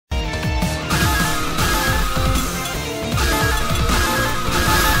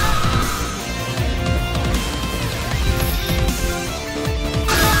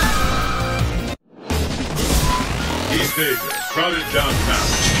Vega, crowded downtown.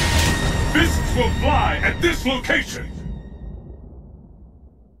 Fists will fly at this location!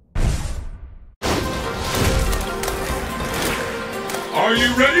 Are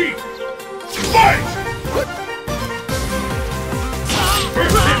you ready? Fight!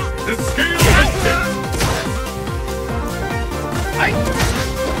 First hit, the scale has tipped!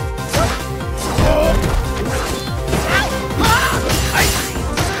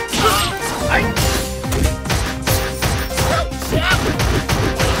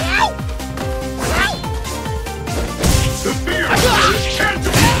 The fear is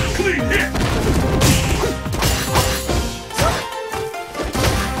tangible! Clean hit!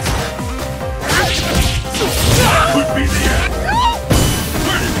 Could be the end!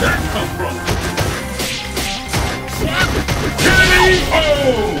 Where did that come from? K.O.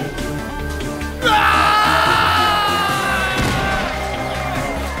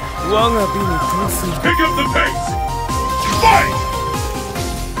 Pick up the pace! Fight!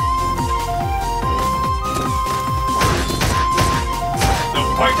 The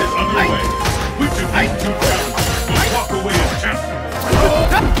fight is underway. Which of these two rounds will walk away as champion?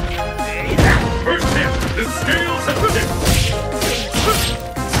 First hit, the scales have tipped.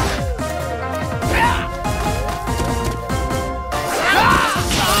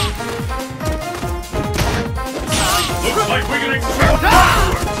 Looks like we can expect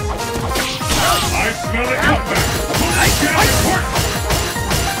fireworks. I smell a comeback. Let's get it important.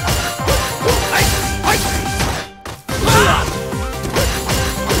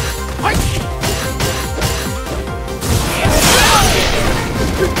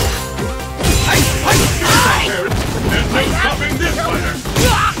 There's no stopping this fighter.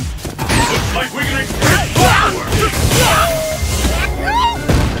 Looks like we can expect fireworks.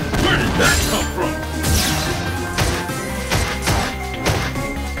 Where did that come from?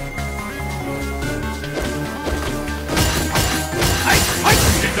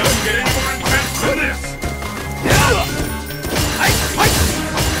 It doesn't get any more intense than this!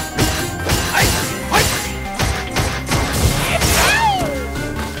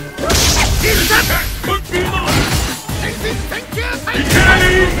 That could be the last!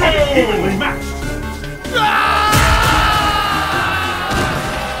 K.O. Evenly matched!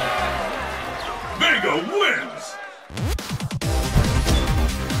 Vega wins!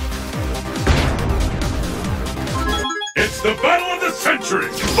 It's the battle of the century!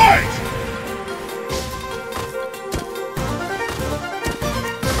 Fight!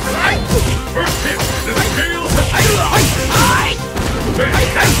 First hit, the scales have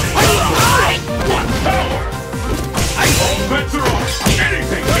one power! All bets are off!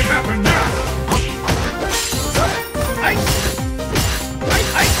 Anything can happen now!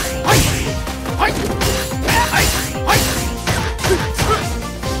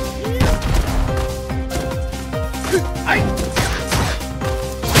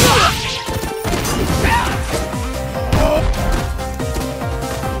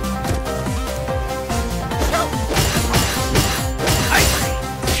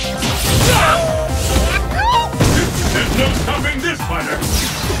 There's no stopping this fighter!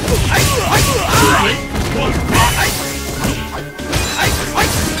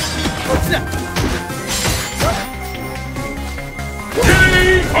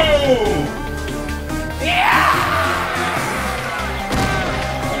 K.O.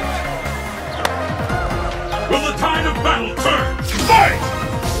 Will the tide of battle turn? Fight!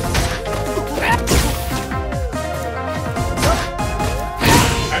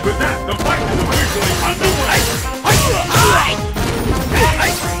 And with that, the fight is officially underway!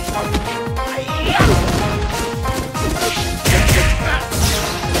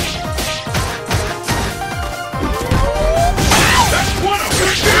 That's one of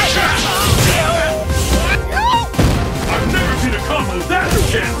your shots! I've never seen a combo that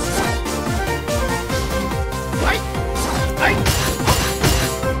intense!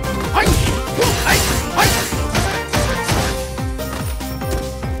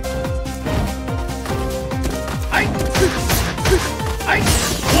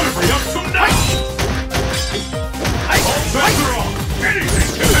 What are we up to now? All bets are off! Anything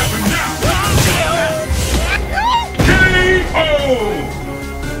can happen now! K.O.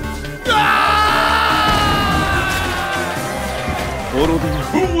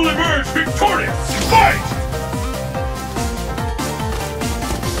 Who will emerge victorious? Fight!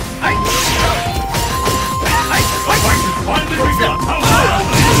 The fight has finally begun! How long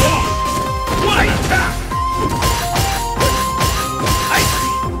will it go on? What an attack!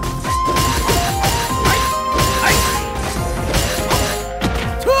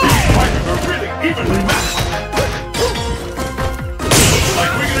 Evenly matched! Looks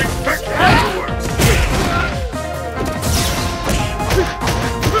like we can expect fireworks!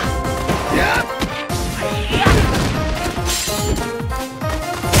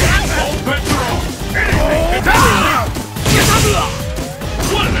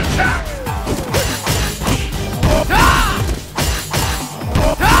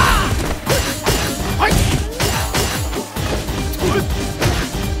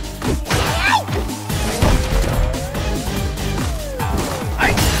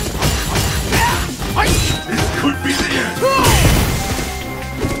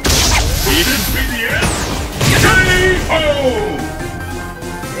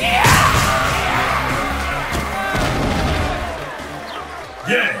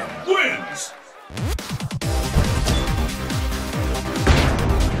 Yang wins!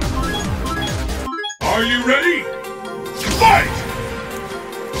 Are you ready? Fight!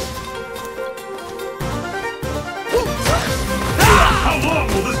 How long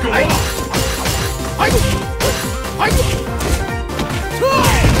will this go on?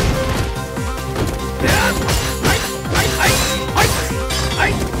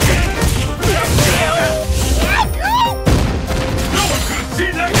 No one could have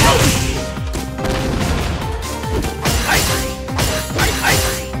seen that coming!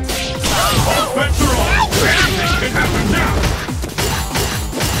 All bets are off! Anything can happen now!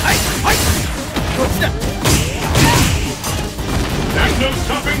 There's no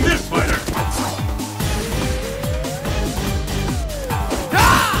stopping this fighter!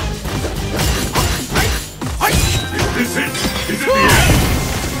 Is this it? Is it the end?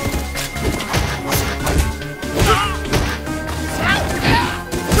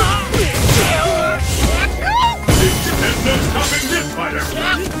 There's no stopping this fighter!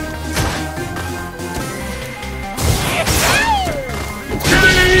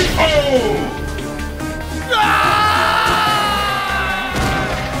 K.O.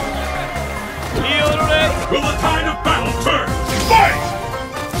 Will the tide of battle turn? Fight!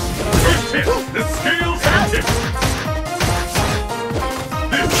 First hit, the scales have tipped.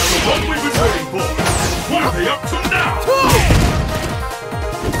 This is the one we've been waiting for. What are they up to now?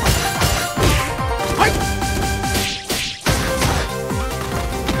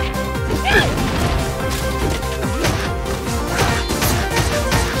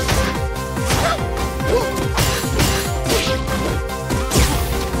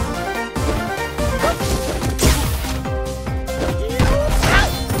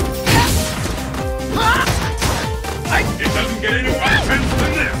 It doesn't get any more intense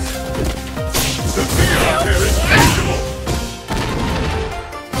than this! The fear out there is tangible!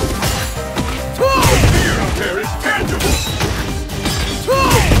 The fear out there is tangible!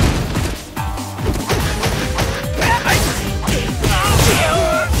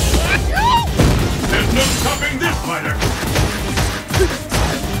 There's no stopping this fighter!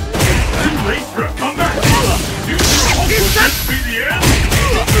 Too late for a comeback! You hope will this be the end?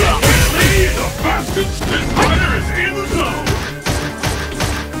 Lee, the fastest! This fighter is in the zone!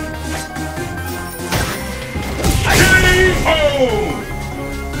 K.O.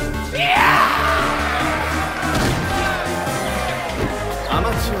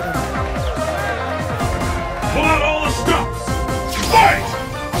 Pull out all the stops! Fight!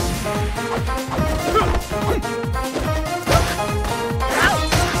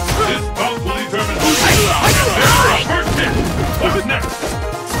 This bout will determine who's the first hit! What's next?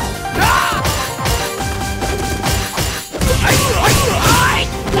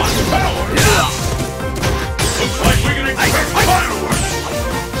 What power! Looks like we can expect fireworks!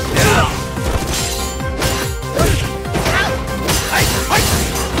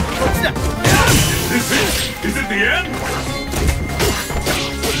 Is this it? Is it the end?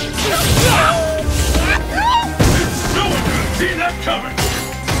 No one could have seen that coming!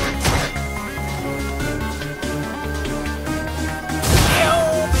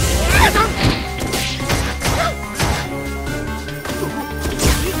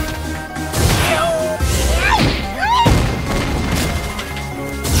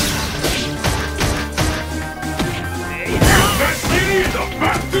 The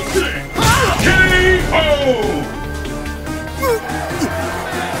fastest thing! K.O.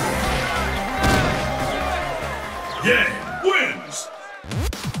 Yang wins!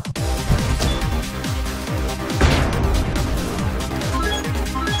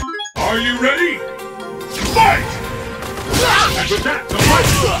 Are you ready? Fight! And with that, the fight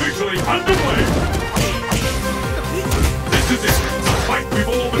is officially underway! This is it! The fight we've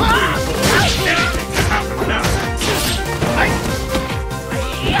all been waiting for! Anything can happen now!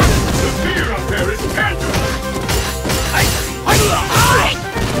 The fear out there is tangible!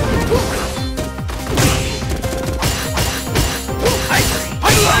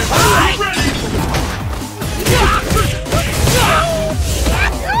 Ready?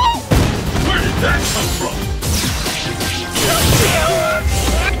 Where did that come from?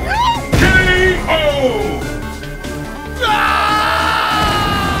 K.O.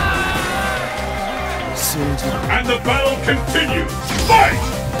 And the battle continues! Fight!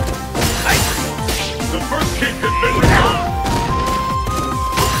 The first kick has been returned!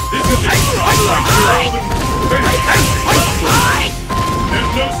 This is it!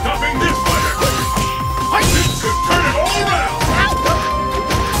 There's no stopping this fighter! This could turn it all around!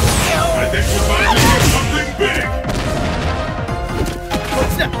 I think we're about to hear something big!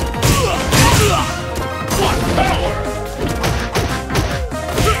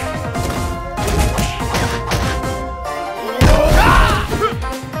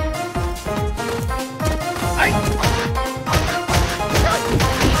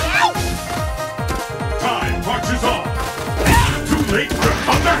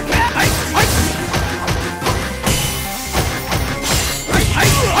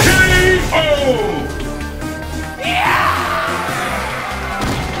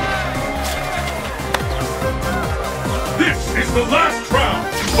 is the last round.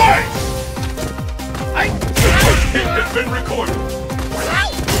 Fight! The first hit has been recorded.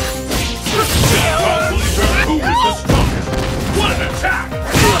 This round will determine who is the strongest. What an attack!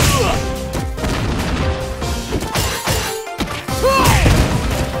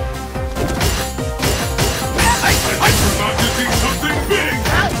 I'm about to see something big!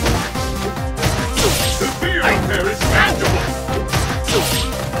 The fear up there is tangible!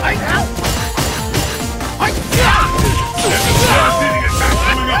 There's a devastating attack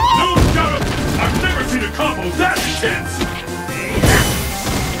coming up! No doubt! I've never seen a combo that intense!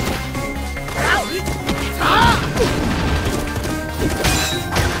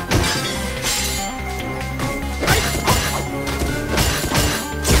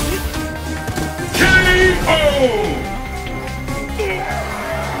 KO!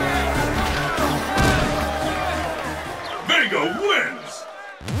 Vega wins!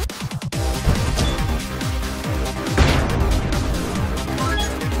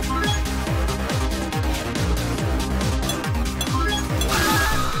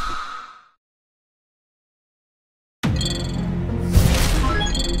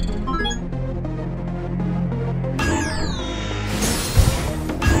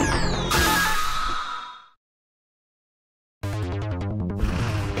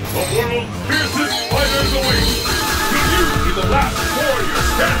 The world's fiercest fighters await! Will you be the last warrior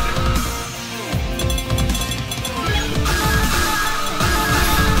standing?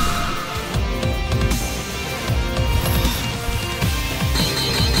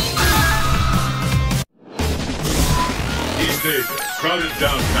 East Asia, crowded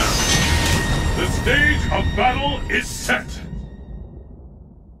downtown. The stage of battle is set!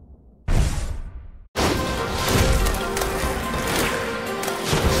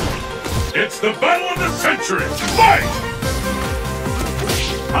 It's the battle of the century! Fight!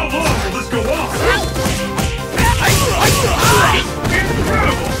 How long will this go on?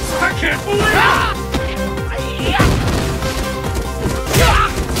 Incredible! I can't believe it!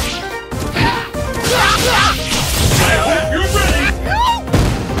 I hope you're ready!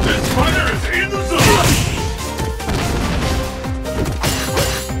 This fighter is in the zone!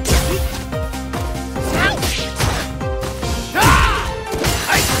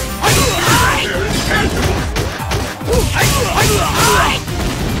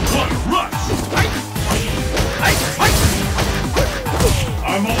 What a rush!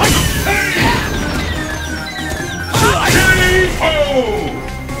 I'm on the pain! KO!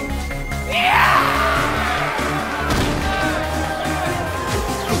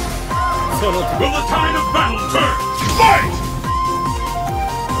 Will the tide of battle turn? Fight!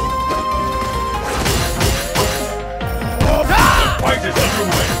 The fight is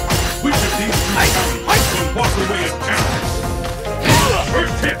underway. Which of these two will walk away in count?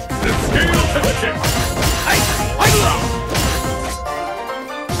 First hit, the scale to the tip.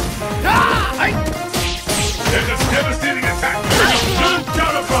 There's a devastating attack. No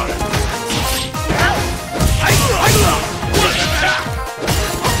doubt about it. What an attack!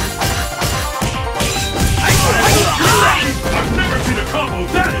 I've never seen a combo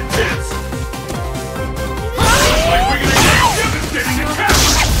that intense. Looks like we're gonna get a devastating attack.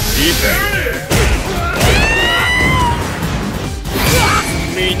 There it is.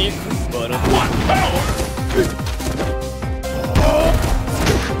 What power!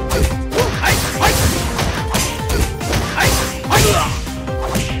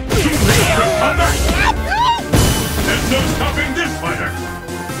 There's no stopping this fighter!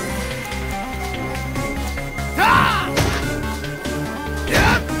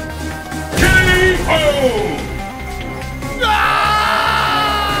 KO!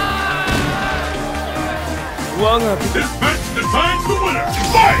 This match decides the winner!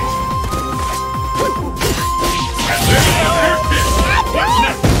 Fight! And there's the first hit! What's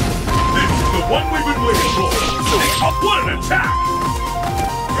next? This is the one we've been waiting for! What an attack!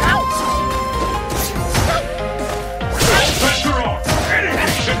 Pressure on!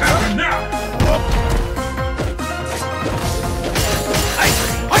 Anything can happen now!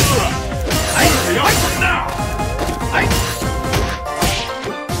 Hurry up now!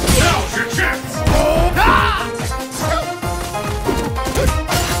 Now's your chance!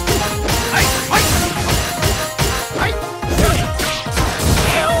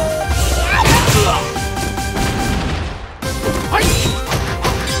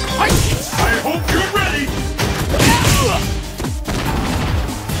 I hope you're ready!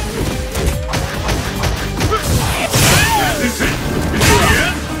 Is this it? Is it the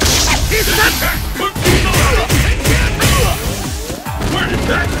end? This attack could be the last! Where did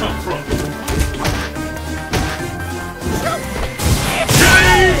that come from?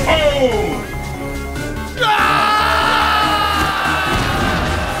 KO!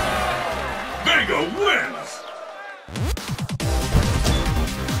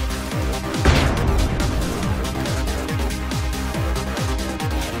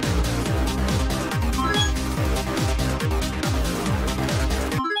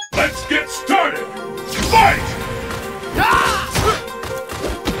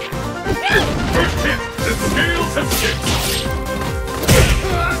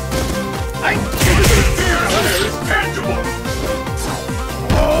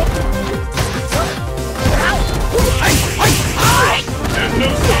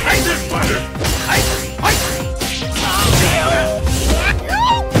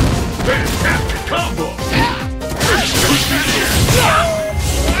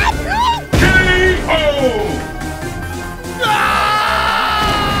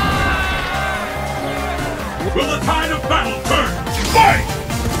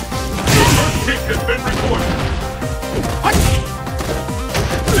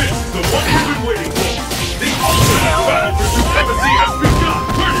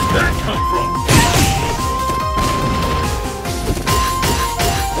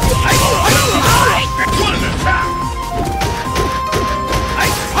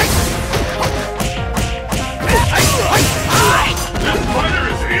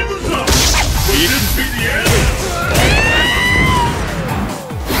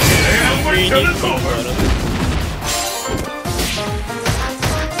 Until it's over.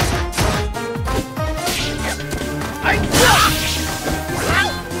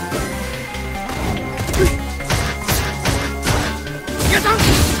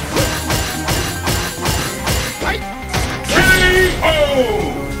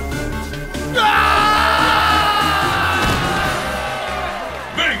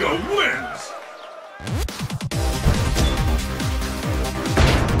 Vega wins!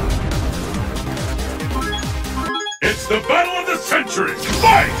 It's the battle of the century!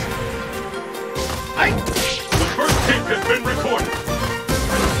 Fight! The first kick has been recorded.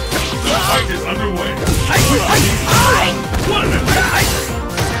 The fight is underway. What an attack!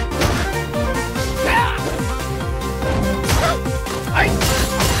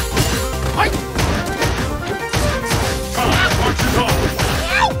 Time marches on.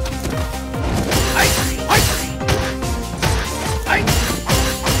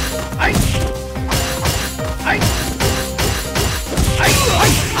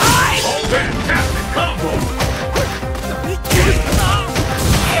 Oh, fantastic combo!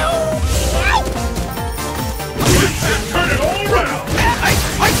 Twist and turn it all around!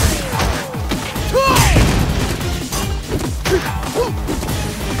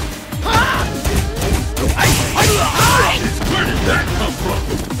 Where did that come from?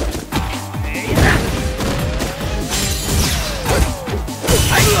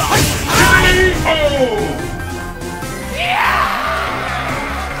 K.O.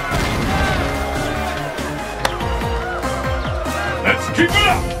 Let's keep it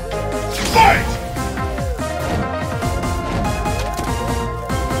up! Fight!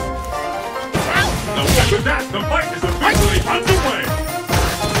 Now after that, the fight is officially underway!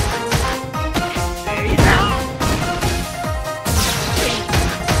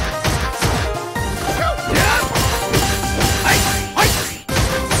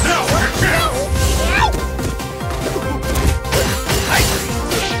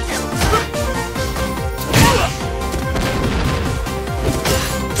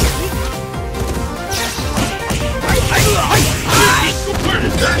 Where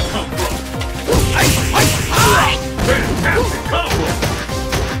did that come from? Fantastic combo!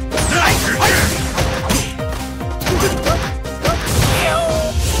 Now you're dead!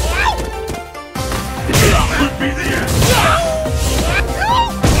 This could be the end!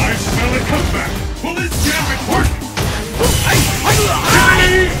 I smell a comeback! Will this gambit work?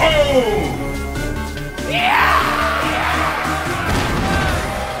 K.O.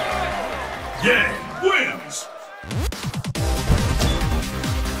 Yang wins!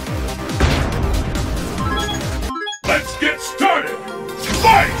 Let's get started!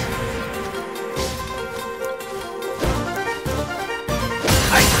 Fight!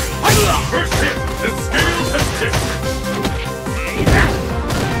 First hit, the scales have tipped.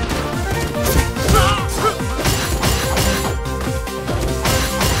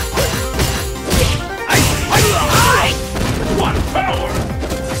 What power!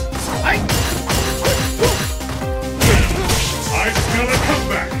 I smell a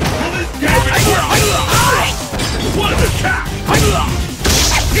comeback! Will this gambit work? What an attack!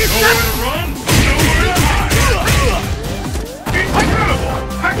 Nowhere to run, nowhere to hide! Incredible!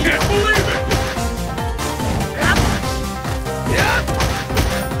 I can't believe it!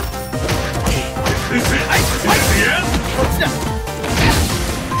 Is this it? Is this the end?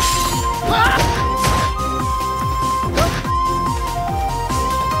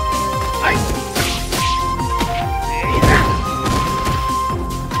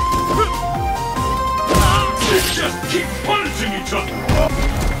 Just keep punishing each other!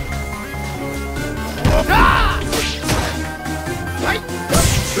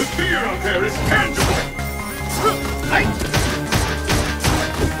 The fear out there is tangible!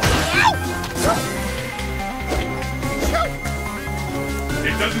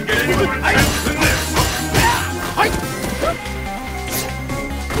 It doesn't get any more intense than this!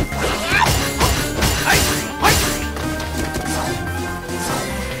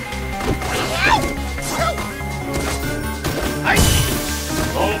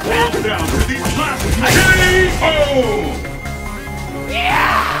 All boils down to these last K.O.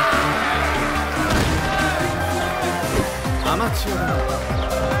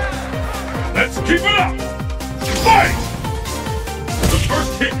 Let's keep it up! Fight! The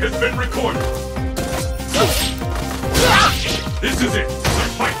first kick has been recorded. This is it, the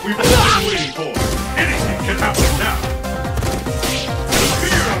fight we've all been waiting for. Anything can happen now. The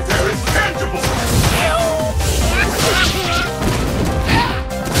fear out there is tangible.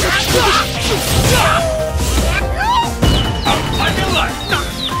 Out like a light!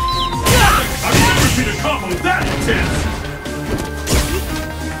 I've never seen a combo that intense!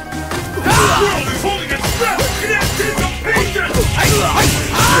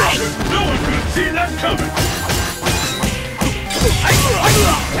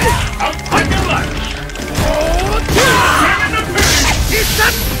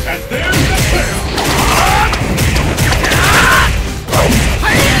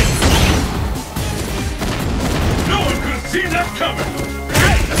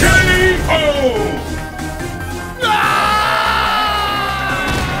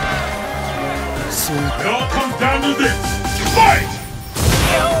 It all comes down to this. Fight!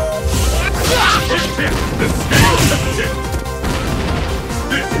 First hit, the scales have tipped.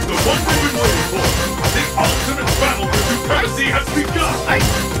 This is the one we've been waiting for. The ultimate battle for supremacy has begun.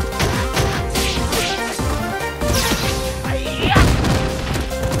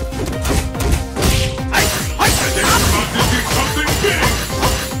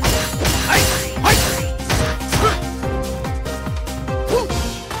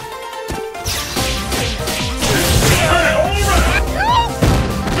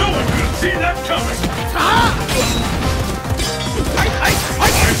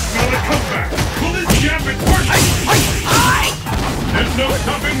 There's no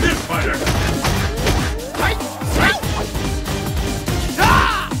stopping this fighter!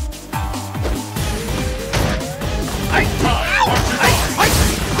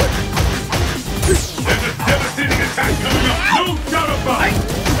 There's a devastating attack coming up, no doubt about it!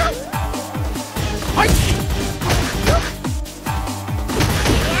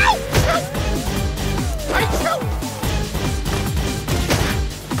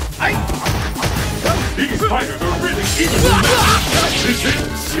 These fighters are really even than that! Is it?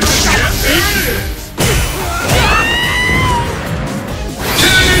 Yes, it is!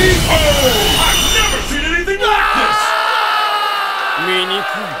 K.O. I've never seen anything like this!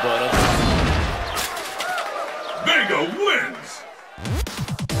 Vega wins!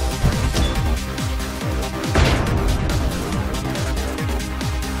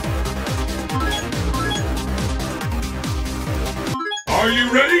 Are you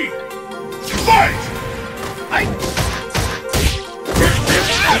ready? Fight!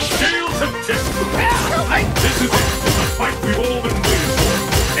 The scales have tipped! This is it! It's a fight we've all been waiting for!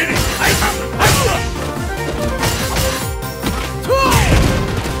 Anything can happen!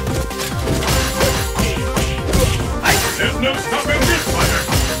 There's no stopping this fighter!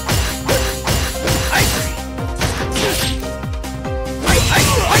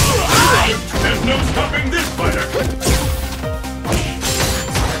 There's no stopping this fighter!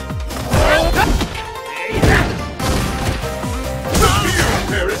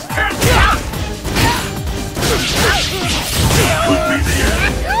 Could be the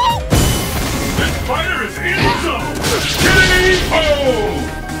end. This fighter is in zone. K.O.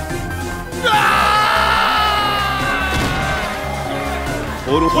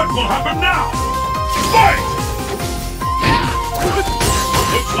 What will happen now? Fight!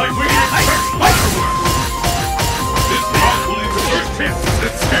 Looks like we expect fireworks. This round will leave the first hit. The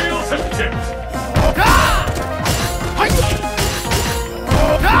scales have tipped.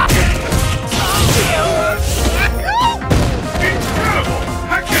 Incredible!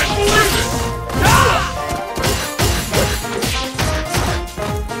 I can't believe it!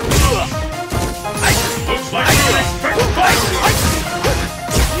 Looks like you expect fireworks!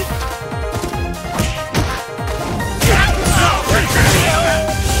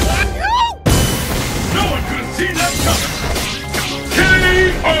 No one could have seen that coming!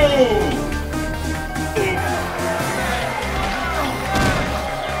 K.O.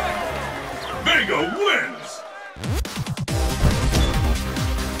 Vega wins!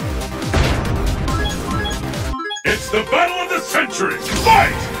 It's the battle of the century!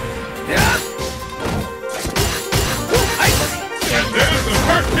 Fight! And there's the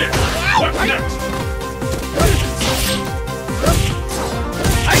first hit! What's next?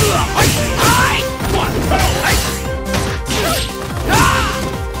 One power!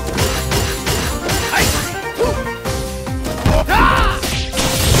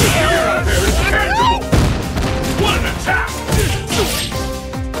 Fear out there is tangible! What an attack!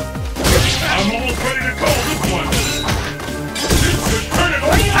 I'm almost ready to call this one! This could turn it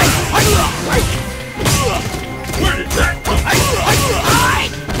all around! Where did that come from?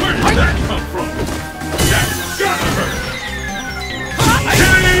 Where did that come from? That's gotta hurt!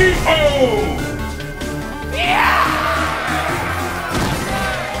 K.O.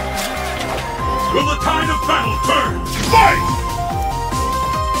 Will the tide of battle turn? Fight!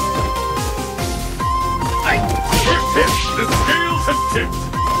 First hit, the scales have tipped.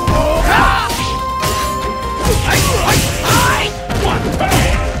 One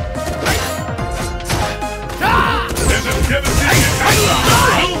power! There's a devastating attack!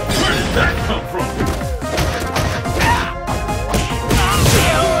 Where did that come from?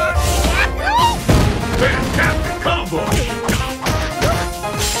 Fantastic combo!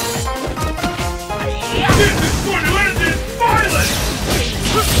 This is going to end in violence!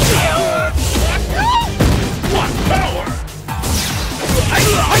 One power!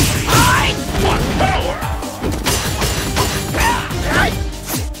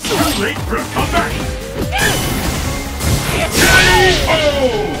 late for a comeback. K.O.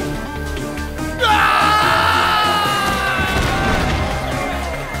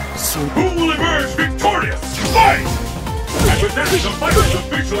 Who will emerge victorious? Fight! And with that, the fight is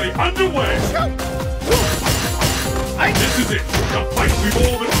officially underway. This is it, the fight we've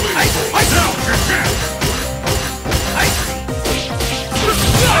all been waiting for. Now's your chance.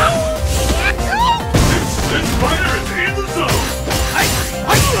 This fighter is in the zone.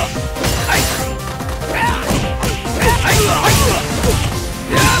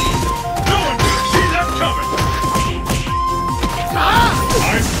 No one can see that coming.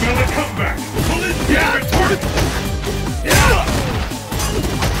 I smell a comeback. Will this be victorious?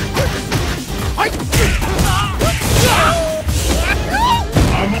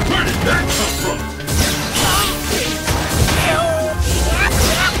 Where did that come from?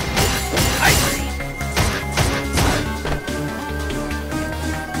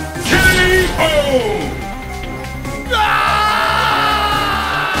 K.O.